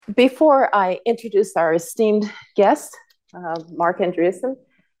Before I introduce our esteemed guest, Marc Andreessen,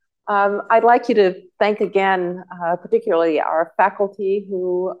 I'd like you to thank again, particularly our faculty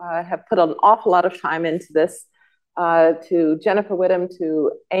who have put an awful lot of time into this, to Jennifer Whittam,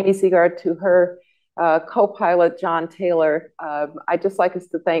 to Amy Seagard, to her co-pilot, John Taylor. I'd just like us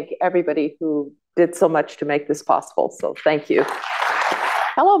to thank everybody who did so much to make this possible. So thank you.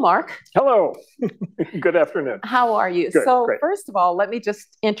 Hello, Marc. Hello. Good afternoon. How are you? Good, so great. First of all, let me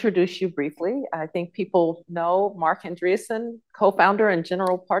just introduce you briefly. I think people know Marc Andreessen, co-founder and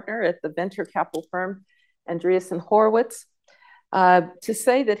general partner at the venture capital firm Andreessen Horowitz. To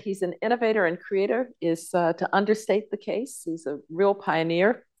say that he's an innovator and creator is to understate the case. He's a real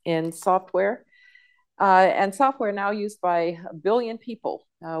pioneer in software. And software now used by 1 billion people,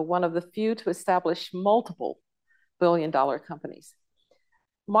 one of the few to establish multiple billion-dollar companies.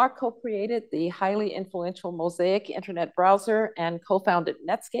 Marc co-created the highly influential Mosaic internet browser and co-founded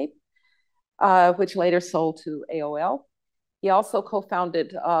Netscape, which later sold to AOL. He also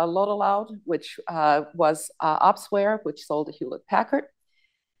co-founded Lotoloud, which was Opsware, which sold to Hewlett-Packard.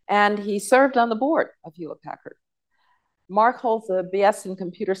 And he served on the board of Hewlett-Packard. Marc holds a BS in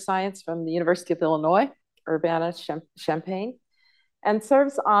computer science from the University of Illinois, Urbana-Champaign, and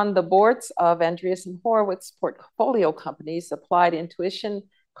serves on the boards of Andreessen Horowitz portfolio companies, Applied Intuition,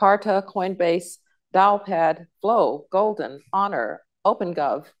 Carta, Coinbase, Dialpad, Flow, Golden, Honor,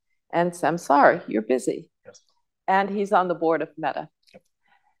 OpenGov, and Samsara. You're busy. Yes. And he's on the board of Meta. Yep.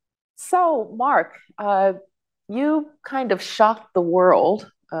 So, Marc, you kind of shocked the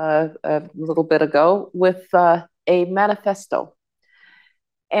world a little bit ago with a manifesto.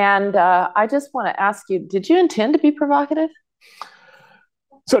 And I just want to ask you, did you intend to be provocative?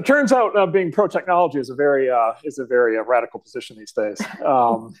 So it turns out being pro-technology is a very radical position these days.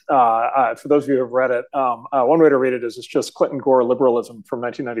 For those of you who have read it, one way to read it is it's just Clinton Gore liberalism from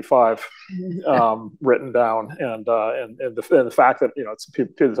 1995 written down, and the fact that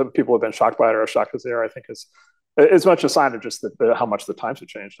some people have been shocked by it or as shocked as they are, I think is as much a sign of just how much the times have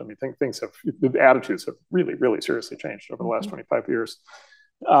changed. I mean, the attitudes have really, really seriously changed over the last 25 years.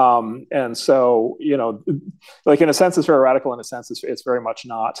 And so, like in a sense, it's very radical. In a sense, it's very much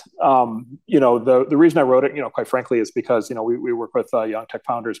not. The reason I wrote it, quite frankly, is because we work with young tech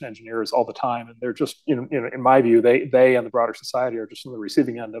founders and engineers all the time, and they're just, in my view, they and the broader society are just on the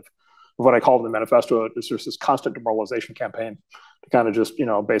receiving end of what I call in the manifesto. It's just this constant demoralization campaign to kind of just,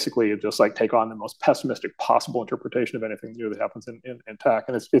 basically just like take on the most pessimistic possible interpretation of anything new that happens in tech.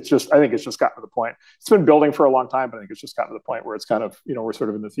 And it's just, I think it's just gotten to the point. It's been building for a long time, but I think it's just gotten to the point where it's kind of, we're sort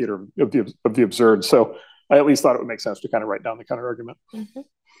of in the theater of the absurd. So I at least thought it would make sense to kind of write down the counter argument. Mm-hmm.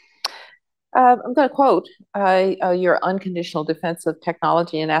 I'm going to quote your unconditional defense of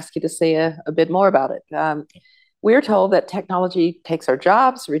technology and ask you to say a bit more about it. We're told that technology takes our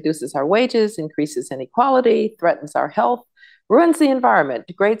jobs, reduces our wages, increases inequality, threatens our health, ruins the environment,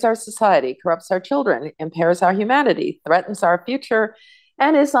 degrades our society, corrupts our children, impairs our humanity, threatens our future,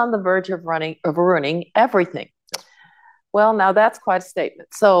 and is on the verge of ruining everything. Well, now that's quite a statement.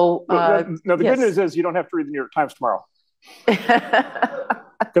 So, the good news is you don't have to read the New York Times tomorrow.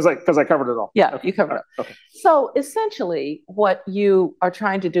 Because I covered it all. Yeah, okay. You covered it. Okay. So essentially, what you are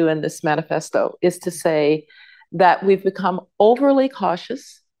trying to do in this manifesto is to say that we've become overly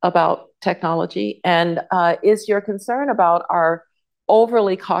cautious about technology, and is your concern about our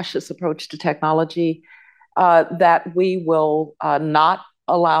overly cautious approach to technology that we will not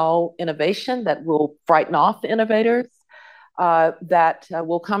allow innovation, that will frighten off innovators, that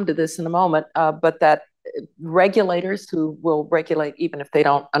we'll come to this in a moment, but that regulators who will regulate even if they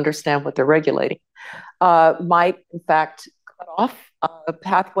don't understand what they're regulating might in fact cut off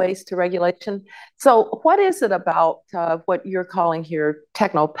pathways to regulation. So what is it about what you're calling here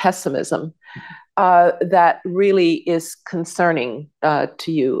techno-pessimism that really is concerning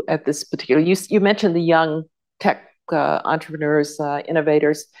to you at this particular, you mentioned the young tech entrepreneurs,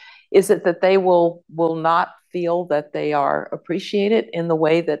 innovators. Is it that they will not feel that they are appreciated in the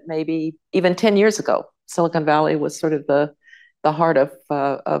way that maybe even 10 years ago, Silicon Valley was sort of the heart of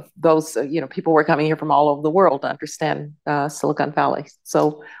those, people were coming here from all over the world to understand Silicon Valley.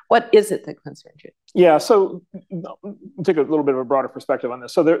 So what is it that concerns you? Yeah, so I'll take a little bit of a broader perspective on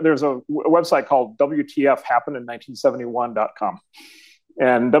this. So there's a website called WTFhappened1971.com.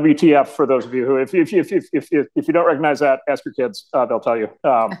 And WTF, for those of you who, if you don't recognize that, ask your kids, they'll tell you.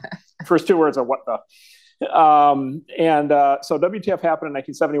 First two words are what the. So WTF happened in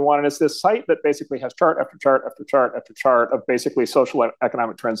 1971, and it's this site that basically has chart after chart after chart after chart of basically social and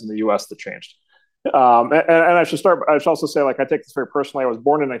economic trends in the US that changed. And I should also say, like, I take this very personally. I was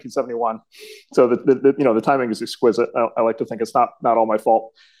born in 1971, so the timing is exquisite. I like to think it's not all my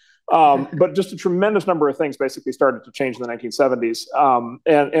fault. But just a tremendous number of things basically started to change in the 1970s.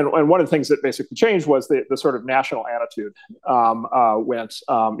 And one of the things that basically changed was the sort of national attitude went,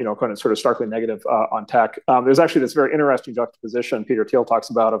 kind of sort of starkly negative on tech. There's actually this very interesting juxtaposition Peter Thiel talks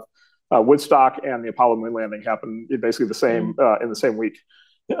about of Woodstock and the Apollo moon landing happened basically in the same week.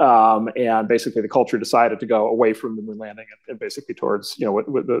 And basically the culture decided to go away from the moon landing and basically towards,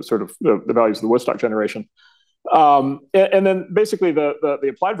 what the sort of the values of the Woodstock generation. And then basically the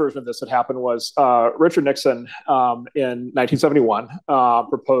applied version of this that happened was Richard Nixon in 1971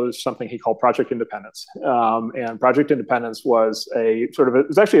 proposed something he called Project Independence. And Project Independence was it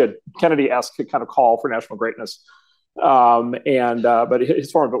was actually a Kennedy-esque kind of call for national greatness. But his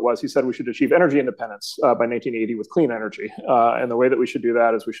form of it was, he said we should achieve energy independence by 1980 with clean energy. And the way that we should do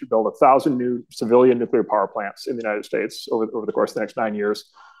that is we should build 1,000 new civilian nuclear power plants in the United States over the course of the next 9 years.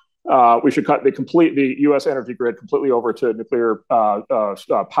 We should cut the U.S. energy grid completely over to nuclear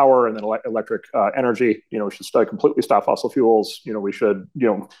power and then electric energy. We should completely stop fossil fuels. We should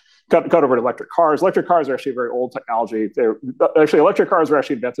cut over to electric cars. Electric cars are actually a very old technology. Electric cars were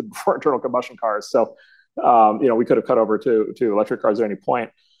actually invented before internal combustion cars. So we could have cut over to electric cars at any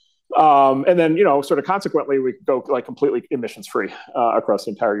point. And then sort of consequently, we could go like completely emissions free across the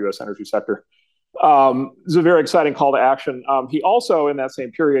entire U.S. energy sector. It's a very exciting call to action. He also, in that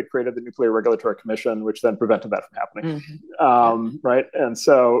same period, created the Nuclear Regulatory Commission, which then prevented that from happening. Mm-hmm. Right. And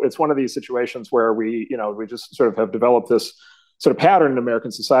so it's one of these situations where we just sort of have developed this sort of pattern in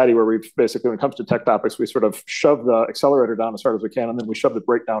American society where we basically, when it comes to tech topics, we sort of shove the accelerator down as hard as we can, and then we shove the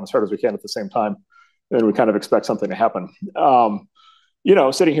brake down as hard as we can at the same time. And we kind of expect something to happen.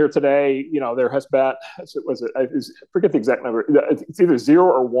 Sitting here today, there has been, I forget the exact number. It's either 0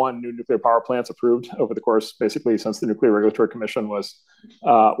 or 1 new nuclear power plants approved over the course, basically, since the Nuclear Regulatory Commission was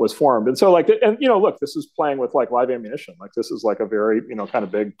formed. And so, look, this is playing with like live ammunition. Like this is like a very, kind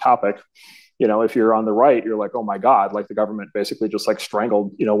of big topic. If you're on the right, you're like, oh my God, like the government basically just like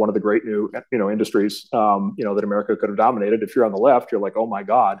strangled, one of the great new, industries, that America could have dominated. If you're on the left, you're like, oh my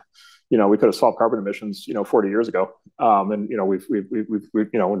God. We could have solved carbon emissions, 40 years ago, and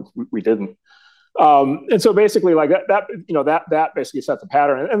we didn't. And so basically, like that basically set the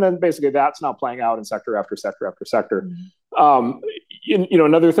pattern, and then basically that's now playing out in sector after sector after sector. Mm-hmm.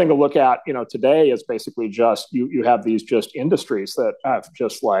 Another thing to look at, today is basically just you have these just industries that have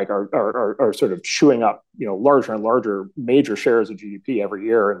just like are sort of chewing up, larger and larger major shares of GDP every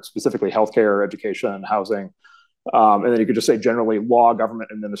year, and specifically healthcare, education, housing. And then you could just say generally law, government,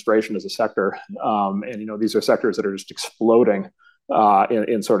 administration as a sector. And, these are sectors that are just exploding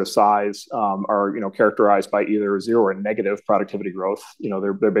in sort of size, are, characterized by either 0 or negative productivity growth.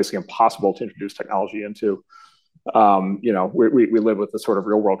 They're basically impossible to introduce technology into. We live with the sort of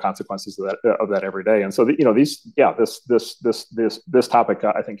real world consequences of that every day. And so, this topic,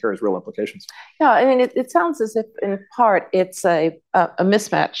 I think, carries real implications. Yeah, I mean, it sounds as if in part it's a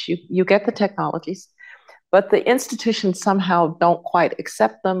mismatch. You get the technologies, but the institutions somehow don't quite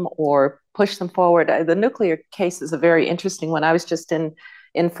accept them or push them forward. The nuclear case is a very interesting one. I was just in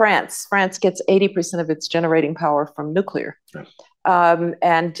France. France gets 80% of its generating power from nuclear. Right.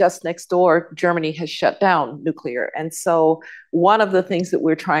 And just next door, Germany has shut down nuclear. And so one of the things that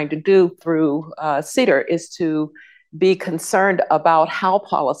we're trying to do through CEDAR is to be concerned about how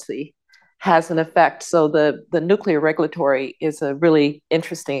policy has an effect. So the nuclear regulatory is a really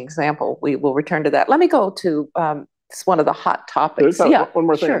interesting example. We will return to that. Let me go to it's one of the hot topics. One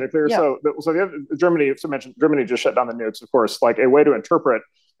more thing on nuclear. Yeah. So Germany, so mentioned, Germany just shut down the nukes. Of course, like a way to interpret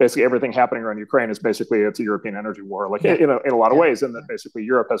basically everything happening around Ukraine is basically it's a European energy war, like in a lot of ways, and that basically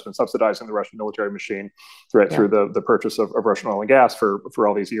Europe has been subsidizing the Russian military machine through the purchase of Russian oil and gas for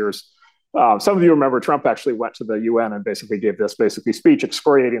all these years. Some of you remember Trump actually went to the UN and basically gave this speech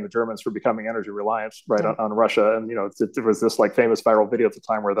excoriating the Germans for becoming energy reliant on Russia. And, there was this like famous viral video at the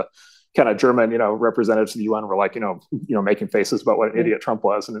time where the kind of German, representatives of the UN were like, making faces about what an idiot Trump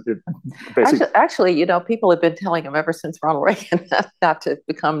was. And it basically... Actually, people have been telling him ever since Ronald Reagan not to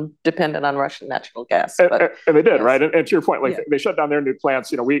become dependent on Russian natural gas. And they did, yes. Right? And to your point, like they shut down their nuke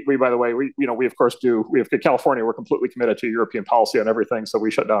plants. We by the way, we of course we have California, we're completely committed to European policy on everything. So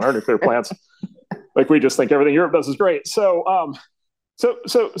we shut down our nuclear plants. Like we just think everything Europe does is great. So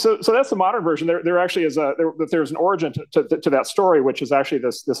that's the modern version. There actually is there's an origin to that story, which is actually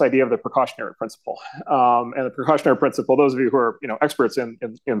this idea of the precautionary principle. And the precautionary principle, those of you who are experts in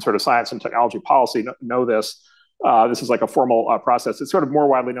sort of science and technology policy know this. This is like a formal process. It's sort of more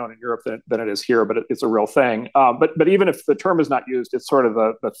widely known in Europe than it is here, but it's a real thing. But even if the term is not used, it's sort of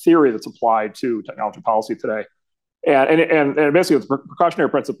the theory that's applied to technology policy today. And basically what the precautionary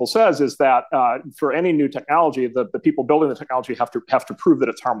principle says is that for any new technology, the people building the technology have to prove that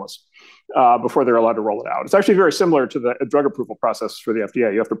it's harmless before they're allowed to roll it out. It's actually very similar to the drug approval process for the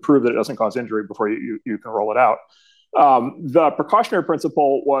FDA. You have to prove that it doesn't cause injury before you can roll it out. The precautionary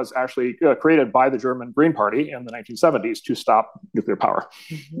principle was actually created by the German Green Party in the 1970s to stop nuclear power.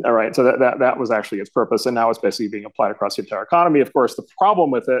 Mm-hmm. All right, so that was actually its purpose, and now it's basically being applied across the entire economy. Of course, the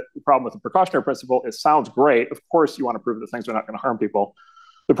problem with the precautionary principle, it sounds great. Of course, you want to prove that things are not going to harm people.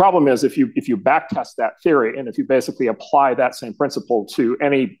 The problem is if you back test that theory, and if you basically apply that same principle to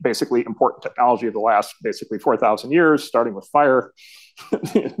any basically important technology of the last basically 4,000 years, starting with fire,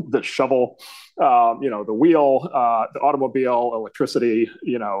 the shovel, the wheel, the automobile, electricity,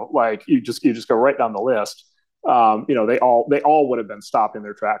 like you just go right down the list. They all would have been stopped in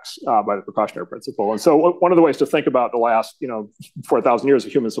their tracks by the precautionary principle. And so one of the ways to think about the last 4,000 years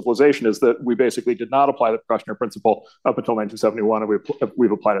of human civilization is that we basically did not apply the precautionary principle up until 1971, and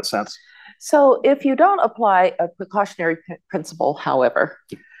we've applied it since. So if you don't apply a precautionary principle, however,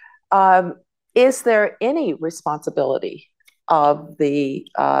 is there any responsibility of the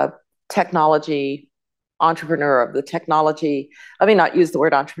technology entrepreneur, of the technology, let me not use the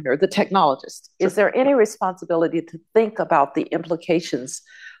word entrepreneur, the technologist? Is there any responsibility to think about the implications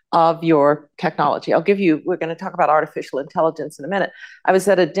of your technology? We're going to talk about artificial intelligence in a minute. I was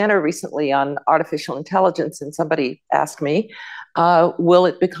at a dinner recently on artificial intelligence, and somebody asked me, will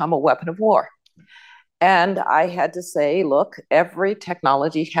it become a weapon of war? And I had to say, look, every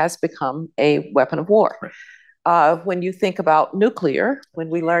technology has become a weapon of war. Right. When you think about nuclear, when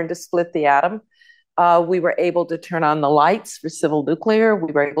we learned to split the atom, we were able to turn on the lights for civil nuclear.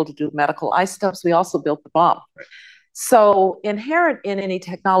 We were able to do medical isotopes. We also built the bomb. Right. So inherent in any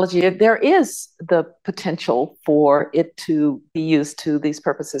technology, there is the potential for it to be used to these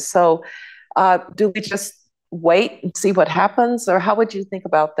purposes. So do we just wait and see what happens? Or how would you think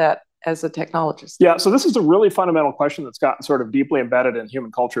about that as a technologist? Yeah, so this is a really fundamental question that's gotten sort of deeply embedded in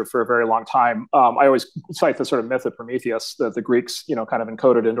human culture for a very long time. I always cite the sort of myth of Prometheus that the Greeks, kind of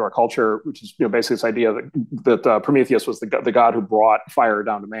encoded into our culture, which is basically this idea that Prometheus was the god who brought fire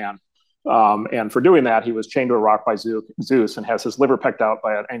down to man. And for doing that, he was chained to a rock by Zeus and has his liver pecked out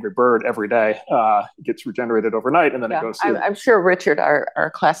by an angry bird every day. It gets regenerated overnight, and then it goes. I'm sure Richard,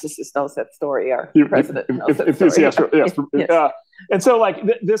 our classicist, knows that story. Our president knows that story. Yes. And so, like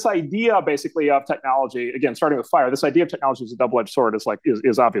this idea, basically, of technology, again, starting with fire, this idea of technology as a double-edged sword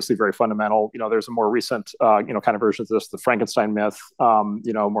is obviously very fundamental. There's a more recent, kind of version of this, the Frankenstein myth.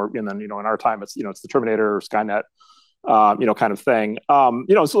 More, and then in our time, it's the Terminator, or Skynet. Kind of thing.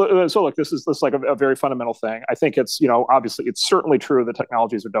 So look, this is like a very fundamental thing. I think it's, obviously it's certainly true that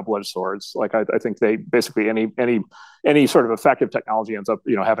technologies are double-edged swords. Like I think they basically any sort of effective technology ends up,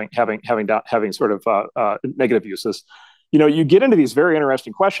 having sort of negative uses. You get into these very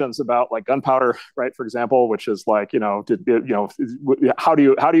interesting questions about like gunpowder, right? For example, which is like, how do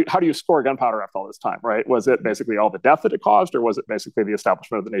you score gunpowder after all this time, right? Was it basically all the death that it caused, or was it basically the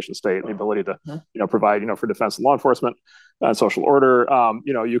establishment of the nation state and the ability to, provide, for defense and law enforcement and social order?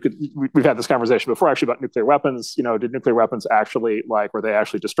 We've had this conversation before actually about nuclear weapons. Did nuclear weapons actually were they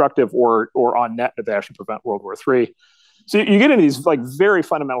actually destructive, or on net, did they actually prevent World War III? So you get into these like very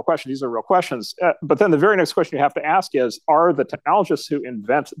fundamental questions. These are real questions. But then the very next question you have to ask is, are the technologists who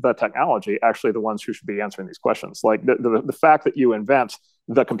invent the technology actually the ones who should be answering these questions? Like the fact that you invent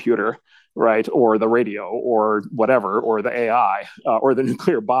the computer, right, or the radio, or whatever, or the AI, or the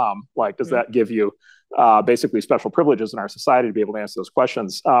nuclear bomb, does that give you basically special privileges in our society to be able to answer those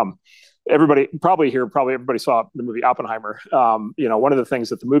questions? Everybody saw the movie Oppenheimer. One of the things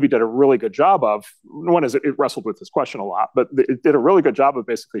that the movie did a really good job of, one is it wrestled with this question a lot, but it did a really good job of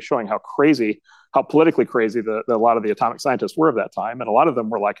basically showing how politically crazy a lot of the atomic scientists were of that time. And a lot of them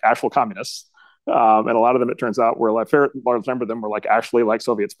were like actual communists. And a lot of them, it turns out, were like, a large number of them were like actually like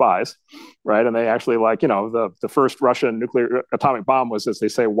Soviet spies, right? And they actually the first Russian nuclear atomic bomb was, as they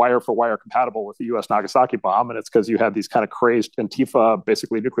say, wire for wire compatible with the U.S. Nagasaki bomb. And it's because you had these kind of crazed Antifa,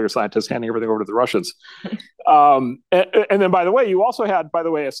 basically nuclear scientists handing everything over to the Russians. And then, by the way, you also had,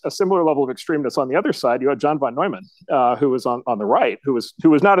 a similar level of extremeness on the other side. You had John von Neumann, who was on the right, who was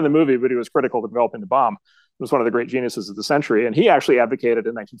not in the movie, but he was critical to developing the bomb. Was one of the great geniuses of the century. And he actually advocated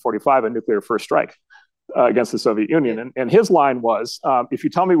in 1945 a nuclear first strike against the Soviet Union. And his line was, if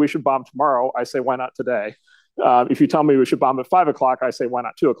you tell me we should bomb tomorrow, I say, why not today? If you tell me we should bomb at 5 o'clock, I say, why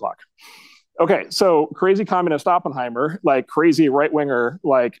not 2 o'clock? Okay, so crazy communist Oppenheimer, like crazy right-winger,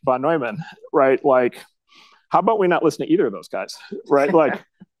 like von Neumann, right? Like, how about we not listen to either of those guys, right? Like,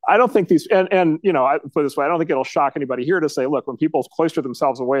 I don't think these, and I put it this way, I don't think it'll shock anybody here to say, look, when people cloister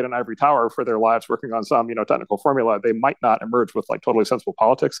themselves away in an ivory tower for their lives working on some, technical formula, they might not emerge with like totally sensible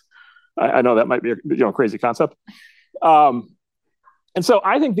politics. I know that might be a crazy concept. And so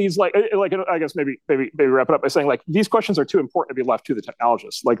I think these I guess maybe wrap it up by saying like these questions are too important to be left to the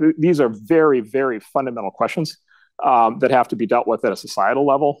technologists. Like these are very, very fundamental questions that have to be dealt with at a societal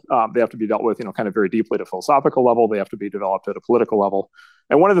level. They have to be dealt with, kind of very deeply at a philosophical level. They have to be developed at a political level.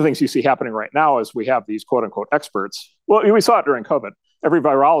 And one of the things you see happening right now is we have these quote unquote experts. Well, we saw it during COVID. Every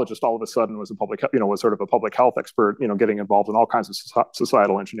virologist all of a sudden was was sort of a public health expert, getting involved in all kinds of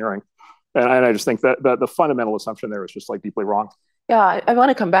societal engineering. And I just think that the fundamental assumption there is just like deeply wrong. Yeah, I want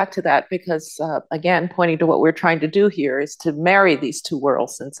to come back to that because, again, pointing to what we're trying to do here is to marry these two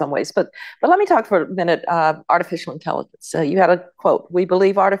worlds in some ways. But let me talk for a minute, artificial intelligence. You had a quote, "We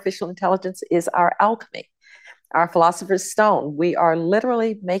believe artificial intelligence is our alchemy, our philosopher's stone. We are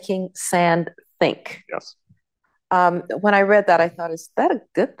literally making sand think." Yes. When I read that, I thought, is that a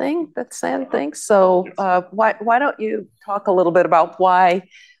good thing that sand thinks? So why don't you talk a little bit about why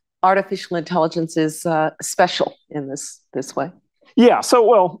artificial intelligence is special in this way? Yeah.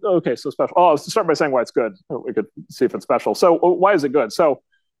 So, so special. I'll start by saying why it's good. We could see if it's special. So why is it good? So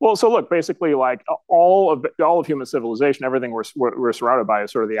look, basically like all of human civilization, everything we're surrounded by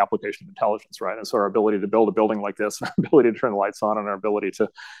is sort of the application of intelligence, right? And so our ability to build a building like this, our ability to turn the lights on, and our ability to,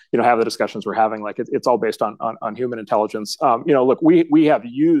 have the discussions we're having, like it's all based on human intelligence. Look, we have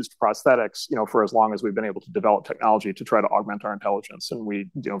used prosthetics, for as long as we've been able to develop technology to try to augment our intelligence. And we,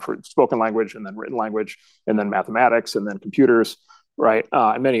 for spoken language and then written language and then mathematics and then computers, right?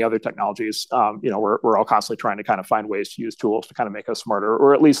 And many other technologies, we're all constantly trying to kind of find ways to use tools to kind of make us smarter,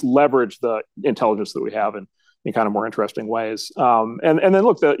 or at least leverage the intelligence that we have in kind of more interesting ways. And then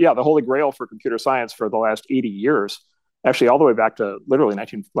look, the holy grail for computer science for the last 80 years, actually all the way back to literally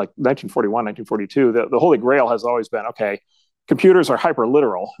 1941, 1942, the holy grail has always been, okay, computers are hyper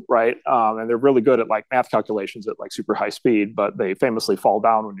literal, right? And they're really good at like math calculations at like super high speed, but they famously fall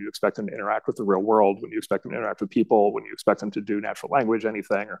down when you expect them to interact with the real world, when you expect them to interact with people, when you expect them to do natural language,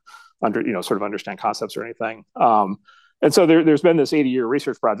 anything, or sort of understand concepts or anything. And so there's been this 80-year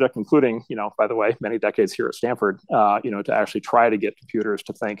research project, including, by the way, many decades here at Stanford, to actually try to get computers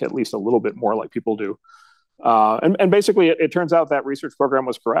to think at least a little bit more like people do. And basically, it turns out that research program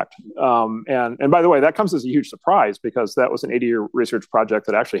was correct. And by the way, that comes as a huge surprise because that was an 80-year research project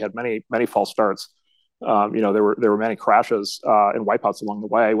that actually had many false starts. There were many crashes and wipeouts along the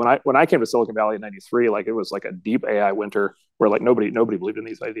way. When I came to Silicon Valley in '93, like it was like a deep AI winter where like nobody believed in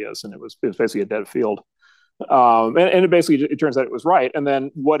these ideas, and it was basically a dead field. And it turns out it was right. And then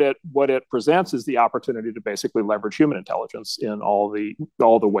what it presents is the opportunity to basically leverage human intelligence in all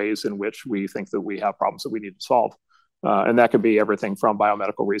the ways in which we think that we have problems that we need to solve. And that could be everything from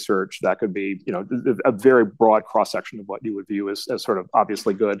biomedical research. That could be, a very broad cross section of what you would view as sort of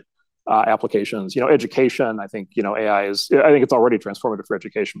obviously good applications. Education. I think AI is. I think it's already transformative for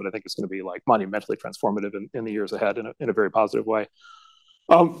education, but I think it's going to be like monumentally transformative in the years ahead in a very positive way.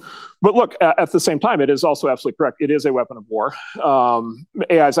 But look, at the same time, it is also absolutely correct. It is a weapon of war.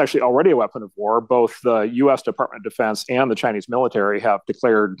 AI is actually already a weapon of war. Both the U.S. Department of Defense and the Chinese military have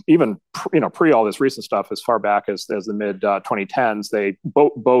declared, even pre all this recent stuff, as far back as the mid 2010s, they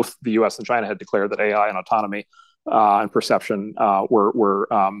both the U.S. and China had declared that AI and autonomy and perception were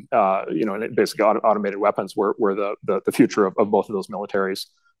basically automated weapons were the future of both of those militaries.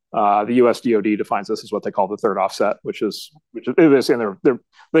 The U.S. DoD defines this as what they call the third offset, which is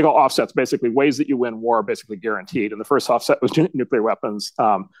they call offsets basically ways that you win war, basically guaranteed. And the first offset was nuclear weapons.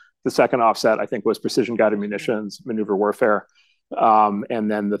 The second offset, I think, was precision guided munitions, maneuver warfare, and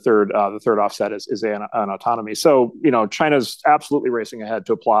then the third offset is an autonomy. So China's absolutely racing ahead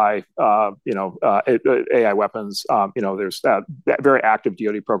to apply AI weapons. There's very active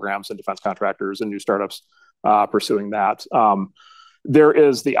DoD programs and defense contractors and new startups pursuing that. There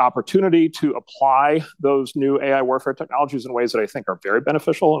is the opportunity to apply those new AI warfare technologies in ways that I think are very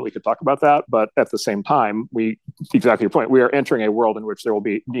beneficial, and we could talk about that. But at the same time, exactly your point, we are entering a world in which there will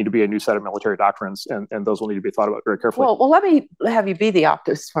need to be a new set of military doctrines, and those will need to be thought about very carefully. Well, let me have you be the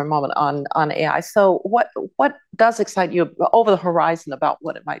optimist for a moment on AI. So what does excite you over the horizon about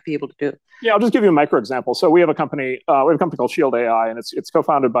what it might be able to do? Yeah, I'll just give you a micro example. So we have a company called Shield AI, and it's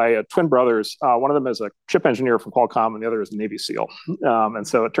co-founded by twin brothers. One of them is a chip engineer from Qualcomm, and the other is a Navy SEAL. And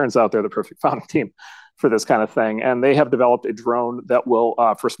so it turns out they're the perfect founding team for this kind of thing. And they have developed a drone that will,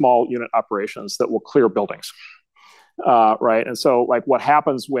 for small unit operations, that will clear buildings. right? And so, like, what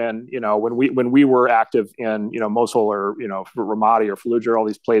happens when we were active in Mosul or Ramadi or Fallujah, or all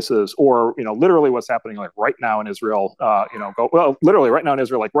these places, or literally what's happening like right now in Israel, literally right now in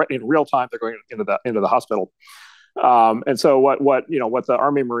Israel, like right in real time, they're going into the hospital. And so what the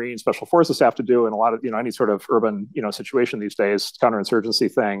Army, Marine, Special Forces have to do in a lot of any sort of urban situation these days,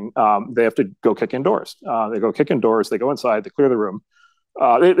 counterinsurgency thing, they have to go kick indoors. They go kick indoors. They go inside. They clear the room.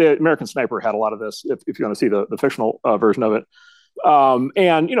 The American Sniper had a lot of this. If you want to see the fictional version of it, and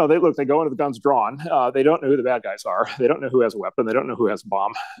they go into the guns drawn. They don't know who the bad guys are. They don't know who has a weapon. They don't know who has a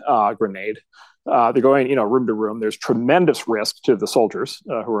bomb, grenade. They're going room to room. There's tremendous risk to the soldiers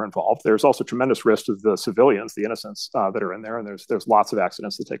who are involved. There's also tremendous risk to the civilians, the innocents that are in there, and there's lots of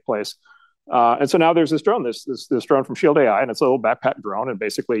accidents that take place. And so now there's this drone, this drone from Shield AI, and it's a little backpack drone. And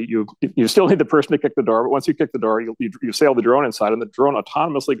basically, you still need the person to kick the door, but once you kick the door, you sail the drone inside, and the drone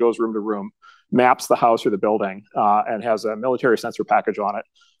autonomously goes room to room, maps the house or the building, and has a military sensor package on it,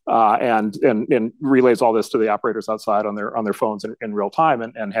 and relays all this to the operators outside on their phones in real time,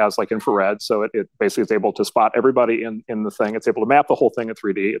 and has like infrared, so it basically is able to spot everybody in the thing. It's able to map the whole thing in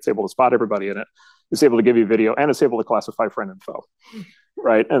 3D. It's able to spot everybody in it. It's able to give you video, and it's able to classify friend info.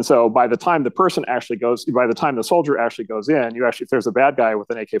 Right. And so by the time the soldier actually goes in, if there's a bad guy with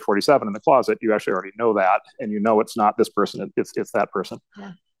an AK-47 in the closet, you actually already know that, and it's not this person, it's that person.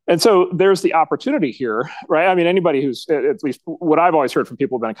 Yeah. And so there's the opportunity here, right? I mean, anybody who's, at least what I've always heard from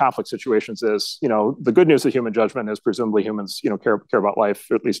people who've been in conflict situations is, the good news of human judgment is presumably humans, care about life,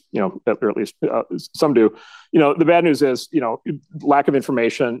 or at least, some do. The bad news is, lack of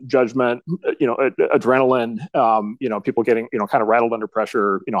information, judgment, adrenaline, people getting, kind of rattled under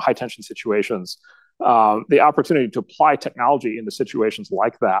pressure, high tension situations. The opportunity to apply technology into situations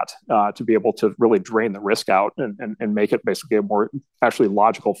like that, to be able to really drain the risk out and make it basically a more actually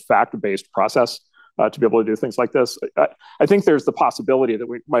logical, fact-based process, to be able to do things like this. I think there's the possibility that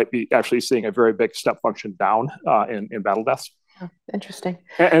we might be actually seeing a very big step function down in battle deaths. Oh, interesting.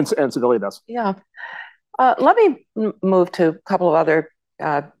 And civilian deaths. Yeah. Let me move to a couple of other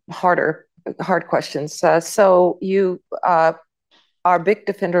hard questions. So you are a big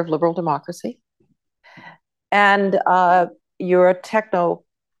defender of liberal democracy. And you're a techno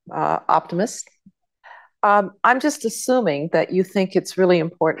optimist. I'm just assuming that you think it's really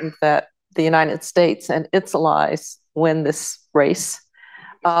important that the United States and its allies win this race,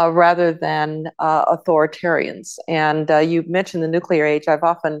 rather than authoritarians. And you mentioned the nuclear age. I've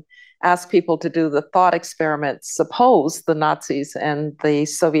often asked people to do the thought experiment. Suppose the Nazis and the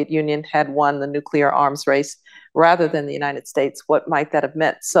Soviet Union had won the nuclear arms race rather than the United States. What might that have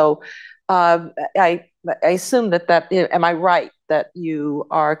meant? So I assume that am I right that you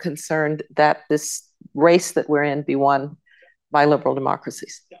are concerned that this race that we're in be won by liberal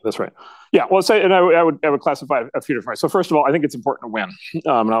democracies? Yeah, that's right. Yeah, well, I would classify a few different ways. So first of all, I think it's important to win,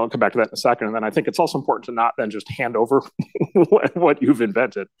 and I'll come back to that in a second. And then I think it's also important to not then just hand over what you've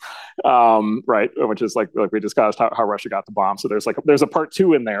invented, right? Which is like we discussed how Russia got the bomb. So there's a part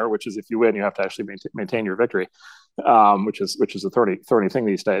two in there, which is if you win, you have to actually maintain your victory, which is a thorny thing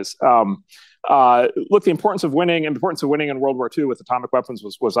these days. Look, the importance of winning in World War II with atomic weapons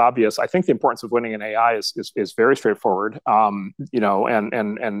was obvious. I think the importance of winning in AI is very straightforward. And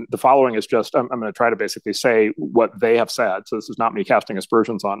the following is just, I'm going to try to basically say what they have said. So this is not me casting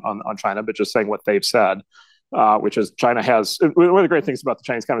aspersions on China, but just saying what they've said, which is China has, one of the great things about the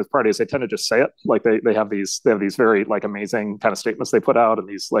Chinese Communist Party is they tend to just say it. Like they have these very like amazing kind of statements they put out, and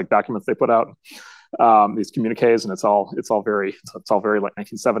these like documents they put out, these communiques, and it's all very like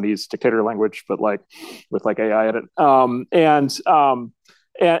 1970s dictator language, but like with like AI in it.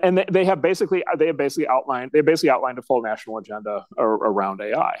 And they have basically outlined a full national agenda around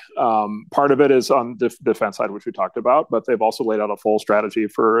AI. Part of it is on the defense side, which we talked about, but they've also laid out a full strategy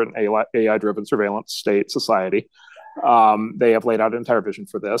for an AI-driven surveillance state society. They have laid out an entire vision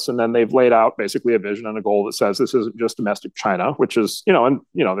for this, and then they've laid out basically a vision and a goal that says this isn't just domestic China, which is,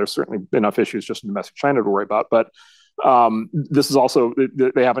 there's certainly enough issues just in domestic China to worry about, but this is also,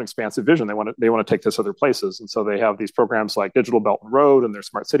 they have an expansive vision. They want to take this other places. And so they have these programs like Digital Belt and Road and their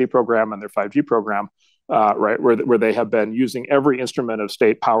Smart City program and their 5G program, right, where they have been using every instrument of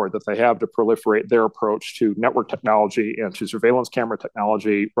state power that they have to proliferate their approach to network technology and to surveillance camera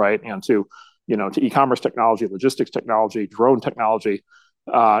technology, right, and to e-commerce technology, logistics technology, drone technology.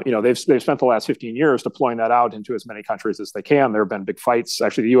 They've spent the last 15 years deploying that out into as many countries as they can. There have been big fights.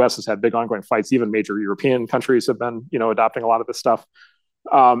 Actually, the U.S. has had big ongoing fights. Even major European countries have been, adopting a lot of this stuff.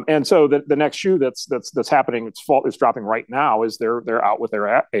 And so the next shoe that's happening, it's dropping right now, is they're out with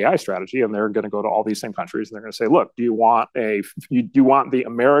their AI strategy, and they're going to go to all these same countries, and they're going to say, look, do you want the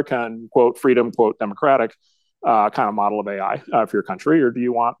American quote freedom quote democratic kind of model of AI for your country, or do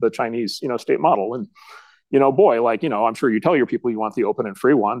you want the Chinese, state model? And boy, I'm sure you tell your people you want the open and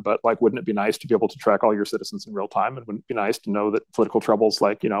free one, but wouldn't it be nice to be able to track all your citizens in real time? And wouldn't it be nice to know that political troubles,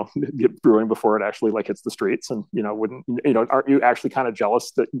 get brewing before it actually hits the streets? And, aren't you actually kind of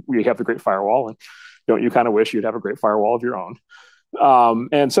jealous that we have the Great Firewall? And don't you kind of wish you'd have a great firewall of your own?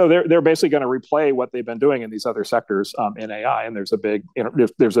 And so they're basically going to replay what they've been doing in these other sectors in AI. And there's a big,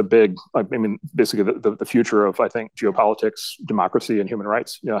 basically the future of, I think, geopolitics, democracy, and human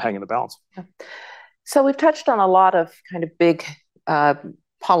rights, hang in the balance. Yeah. So we've touched on a lot of kind of big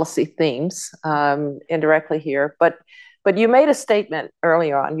policy themes indirectly here, but you made a statement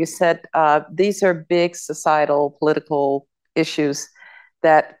earlier on. You said these are big societal, political issues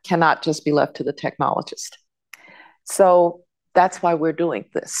that cannot just be left to the technologist. So that's why we're doing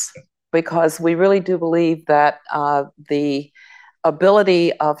this, because we really do believe that the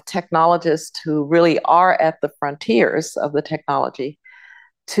ability of technologists who really are at the frontiers of the technology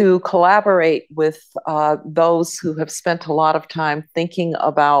to collaborate with those who have spent a lot of time thinking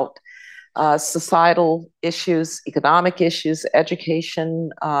about societal issues, economic issues,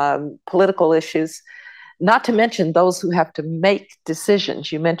 education, political issues, not to mention those who have to make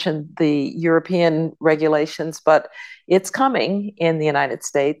decisions. You mentioned the European regulations, but it's coming in the United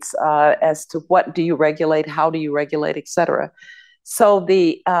States as to what do you regulate, how do you regulate, et cetera. So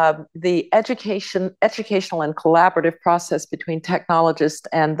the educational and collaborative process between technologists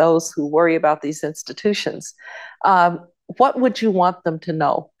and those who worry about these institutions, what would you want them to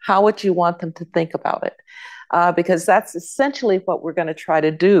know? How would you want them to think about it? Because that's essentially what we're going to try to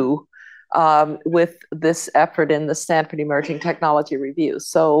do with this effort in the Stanford Emerging Technology Review.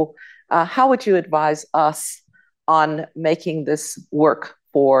 So how would you advise us on making this work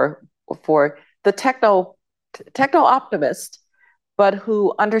for the techno optimist, but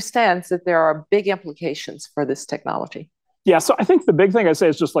who understands that there are big implications for this technology? Yeah, so I think the big thing I say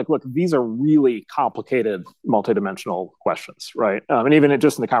is just look, these are really complicated, multidimensional questions, right? And even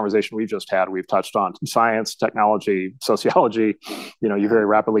just in the conversation we just had, we've touched on science, technology, sociology. You very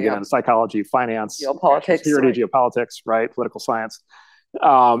rapidly get into psychology, finance, geopolitics, security, geopolitics, right? Political science.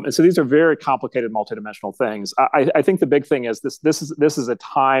 And so these are very complicated, multidimensional things. I think the big thing is this is a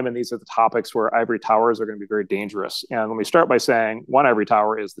time, and these are the topics where ivory towers are going to be very dangerous. And let me start by saying one ivory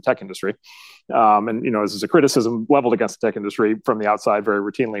tower is the tech industry. And this is a criticism leveled against the tech industry from the outside very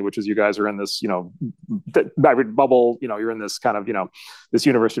routinely, which is you guys are in this ivory bubble. You're in this kind of this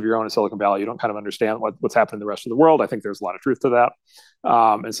universe of your own in Silicon Valley. You don't kind of understand what's happening in the rest of the world. I think there's a lot of truth to that.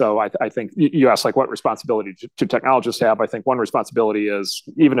 And so I think you asked what responsibility do technologists have. I think one responsibility is,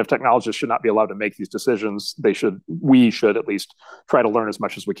 even if technologists should not be allowed to make these decisions, we should at least try to learn as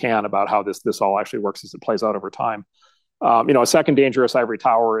much as we can about how this all actually works as it plays out over time. A second dangerous ivory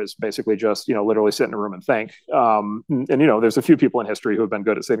tower is basically just, literally sit in a room and think. There's a few people in history who have been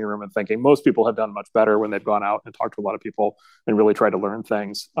good at sitting in a room and thinking. Most people have done much better when they've gone out and talked to a lot of people and really tried to learn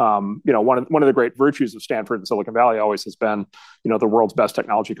things. One of the great virtues of Stanford and Silicon Valley always has been, the world's best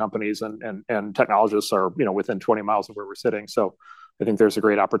technology companies and technologists are, within 20 miles of where we're sitting. So I think there's a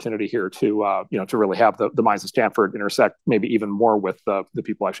great opportunity here to really have the minds of Stanford intersect maybe even more with the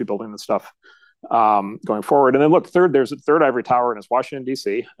people actually building this stuff. Going forward. And then look, there's a third ivory tower, and it's Washington,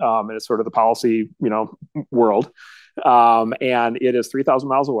 D.C. And it's sort of the policy, world. And it is 3,000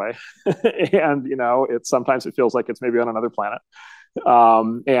 miles away. And, sometimes it feels like it's maybe on another planet.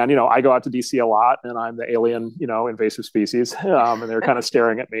 And I go out to DC a lot, and I'm the alien, invasive species. And they're kind of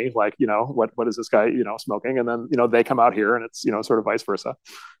staring at me like, what is this guy, smoking? And then, they come out here, and it's, sort of vice versa.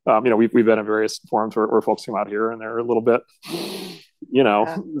 We've been in various forums where folks come out here, and they're a little bit,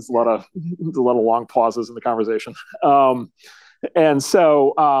 there's a lot of long pauses in the conversation. And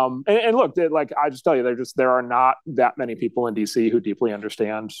so, and look, I just tell you, there are not that many people in DC who deeply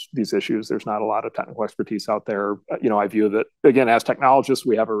understand these issues. There's not a lot of technical expertise out there. I view that, again, as technologists,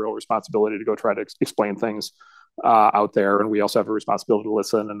 we have a real responsibility to go try to explain things out there. And we also have a responsibility to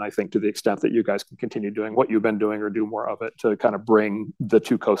listen. And I think to the extent that you guys can continue doing what you've been doing or do more of it to kind of bring the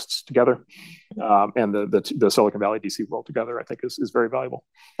two coasts together and the Silicon Valley DC world together, I think is very valuable.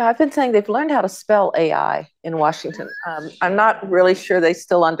 Yeah, I've been saying they've learned how to spell AI in Washington. I'm not really sure they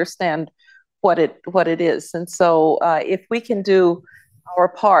still understand what it is. And so if we can do our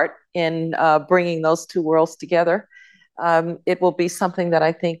part in bringing those two worlds together, it will be something that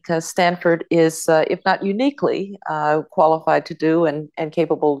I think Stanford is, if not uniquely, qualified to do and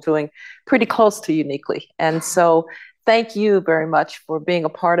capable of doing pretty close to uniquely. And so thank you very much for being a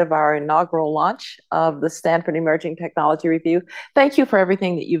part of our inaugural launch of the Stanford Emerging Technology Review. Thank you for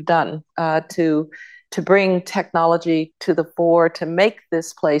everything that you've done to bring technology to the fore, to make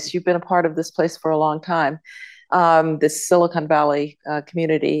this place. You've been a part of this place for a long time. this Silicon Valley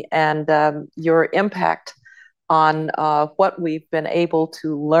community, and your impact on what we've been able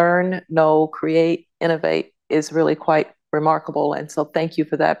to learn, know, create, innovate is really quite remarkable. And so thank you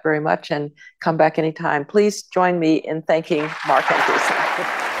for that very much, and come back anytime. Please join me in thanking Marc Andreessen.